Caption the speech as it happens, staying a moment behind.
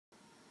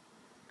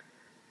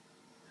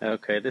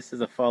Okay, this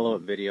is a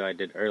follow-up video I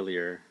did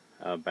earlier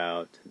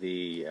about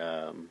the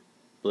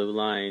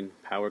Blueline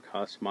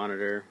PowerCost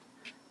monitor.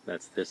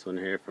 That's this one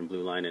here from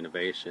Blueline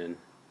Innovation.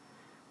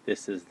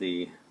 This is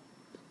the,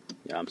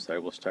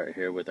 we'll start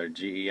here with our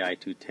GE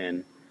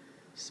i210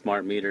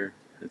 smart meter.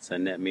 It's a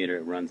net meter,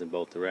 it runs in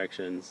both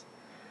directions.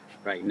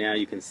 Right now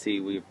you can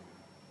see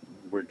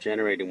we're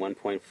generating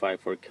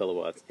 1.54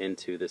 kilowatts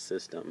into the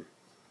system.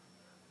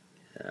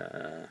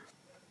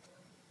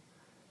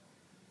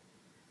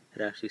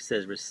 It actually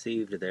says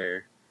received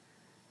there.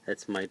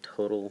 That's my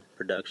total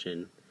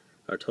production,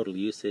 or total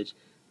usage.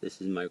 This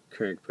is my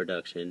current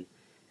production,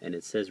 and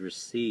it says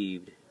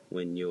received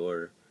when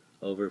you're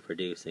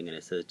overproducing, and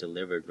it says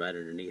delivered right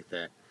underneath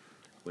that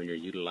when you're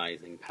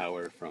utilizing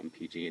power from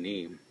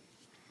PG&E.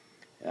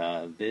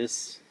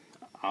 This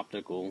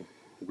optical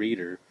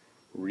reader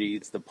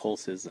reads the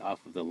pulses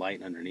off of the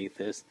light underneath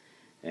this,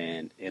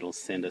 and it'll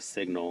send a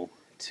signal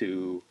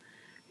to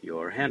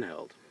your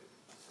handheld,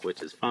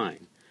 which is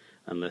fine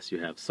unless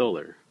you have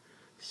solar.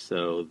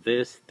 So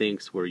this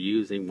thinks we're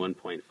using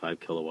 1.5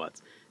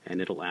 kilowatts,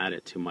 and it'll add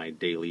it to my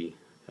daily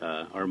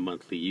or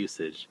monthly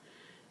usage,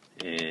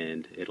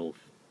 and it'll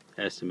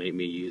estimate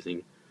me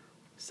using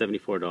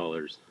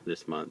 $74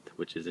 this month,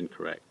 which is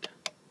incorrect.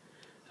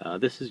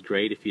 This is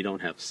great if you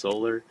don't have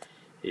solar.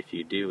 If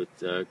you do,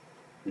 it's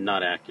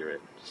not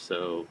accurate.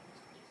 So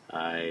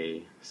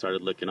I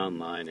started looking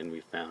online, and we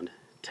found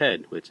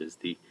TED, which is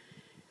the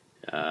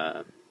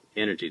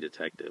energy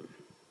detective.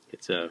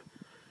 It's a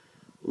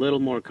little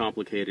more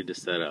complicated to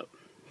set up,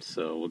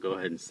 so we'll go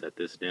ahead and set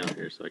this down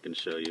here so I can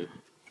show you.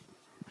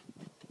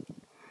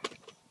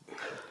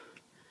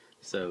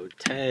 So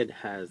TED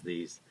has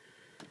these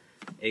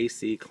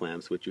AC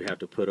clamps which you have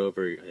to put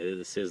over.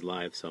 This is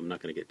live, so I'm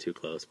not going to get too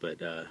close, but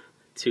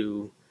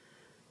two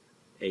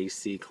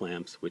AC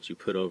clamps which you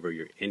put over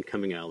your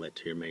incoming outlet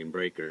to your main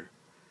breaker.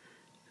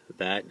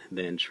 That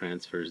then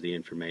transfers the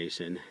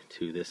information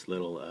to this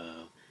little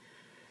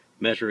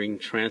measuring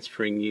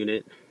transferring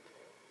unit,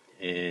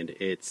 and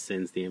it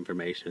sends the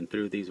information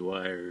through these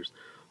wires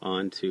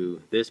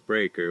onto this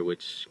breaker,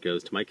 which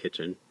goes to my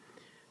kitchen.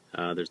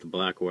 There's the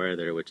black wire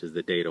there, which is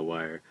the data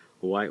wire.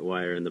 The white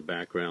wire in the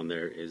background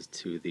there is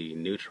to the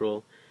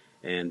neutral,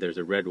 and there's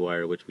a red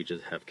wire which we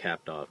just have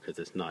capped off because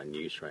it's not in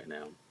use right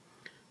now.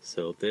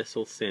 So this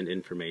will send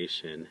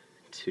information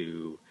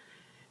to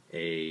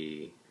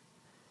a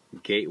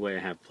gateway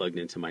I have plugged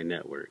into my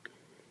network.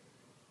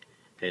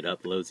 It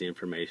uploads the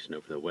information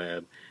over the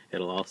web.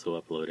 It'll also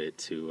upload it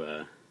to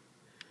a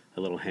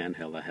little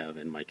handheld I have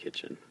in my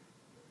kitchen.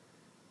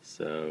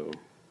 So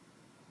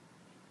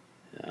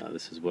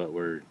this is what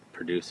we're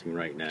producing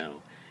right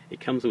now. It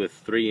comes with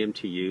 3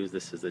 MTUs.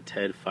 This is the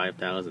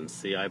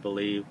Ted5000 I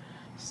believe.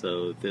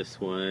 So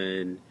this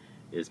one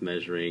is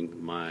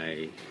measuring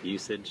my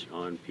usage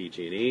on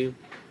PG&E.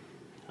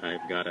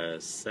 I've got a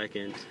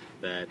second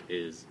that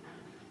is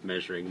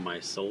measuring my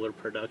solar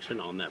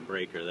production on that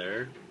breaker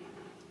there.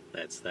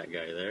 That's that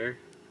guy there.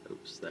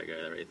 Oops, that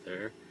guy right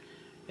there.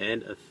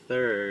 And a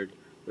third,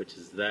 which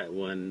is that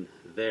one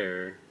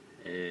there,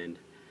 and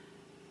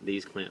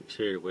these clamps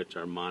here, which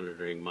are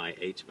monitoring my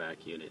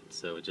HVAC unit.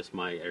 So just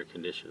my air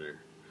conditioner.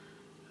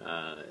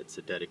 It's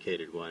a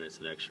dedicated one, it's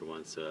an extra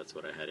one, so that's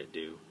what I had it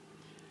do.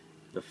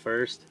 The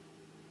first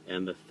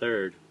and the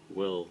third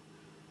will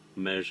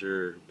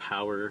measure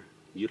power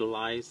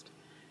utilized,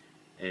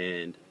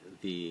 and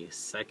the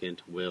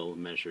second will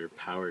measure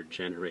power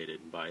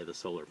generated by the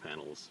solar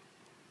panels.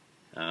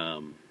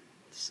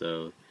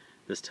 So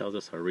this tells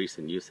us our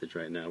recent usage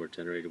right now. We're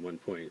generating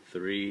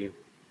 1.3.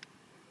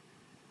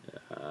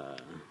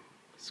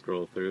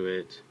 Scroll through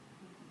it.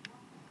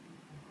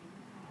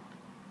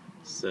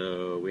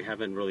 So we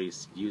haven't really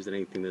used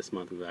anything this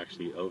month. We've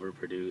actually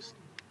overproduced.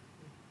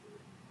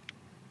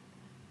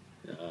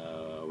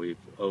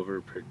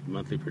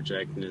 Monthly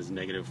projection is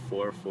negative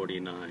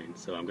 449.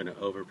 So I'm going to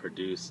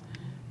overproduce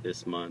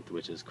this month,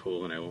 which is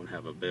cool, and I won't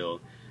have a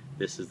bill.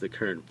 This is the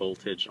current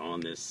voltage on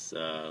this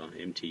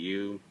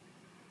MTU.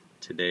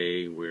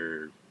 Today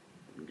we've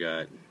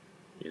got,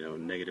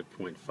 negative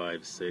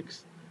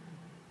 0.56.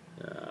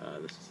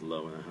 This is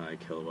low and high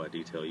kilowatt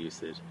detail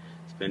usage.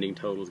 Spending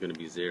total is going to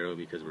be 0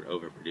 because we're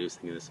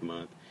overproducing this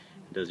month.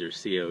 It does your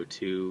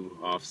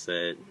CO2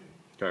 offset,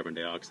 carbon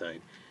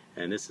dioxide,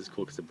 and this is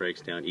cool because it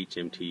breaks down each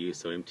MTU.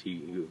 So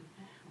MTU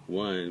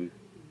 1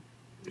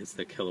 is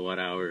the kilowatt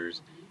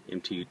hours.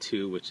 MTU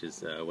 2, which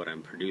is what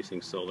I'm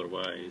producing solar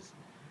wise.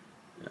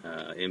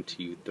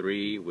 MTU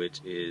 3, which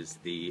is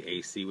the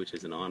AC, which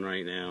isn't on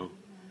right now.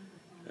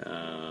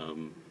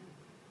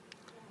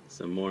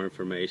 Some more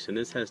information.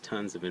 This has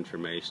tons of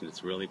information.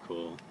 It's really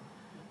cool.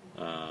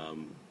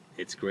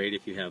 It's great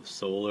if you have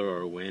solar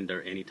or wind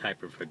or any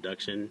type of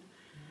production.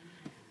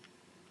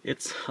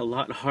 It's a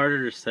lot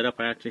harder to set up.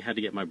 I actually had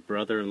to get my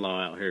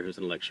brother-in-law out here, who's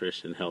an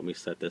electrician, help me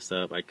set this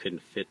up. I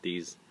couldn't fit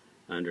these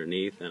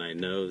underneath, and I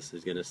know this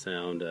is going to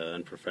sound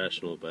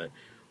unprofessional, but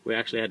we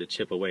actually had to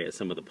chip away at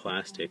some of the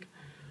plastic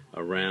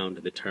around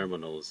the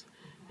terminals,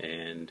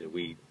 and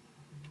we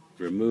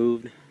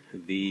removed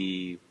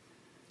the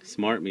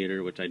smart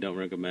meter, which I don't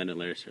recommend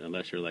unless you're an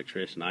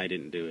electrician. I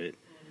didn't do it.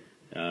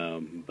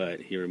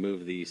 But he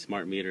removed the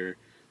smart meter,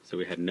 so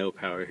we had no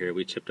power here.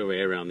 We chipped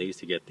away around these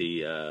to get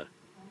the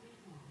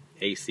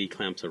AC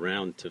clamps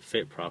around to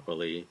fit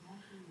properly.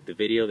 The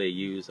video they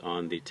use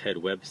on the TED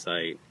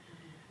website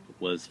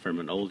was from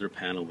an older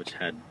panel which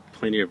had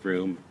plenty of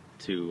room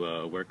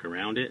to work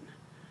around it,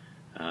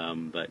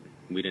 but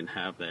we didn't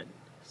have that,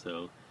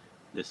 so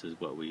this is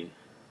what we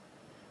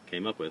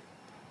came up with.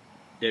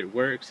 It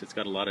works. It's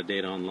got a lot of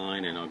data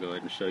online, and I'll go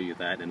ahead and show you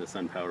that in the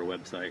Sunpower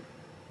website,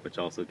 which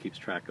also keeps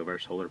track of our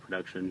solar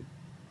production,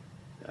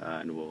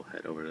 and we'll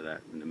head over to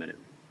that in a minute.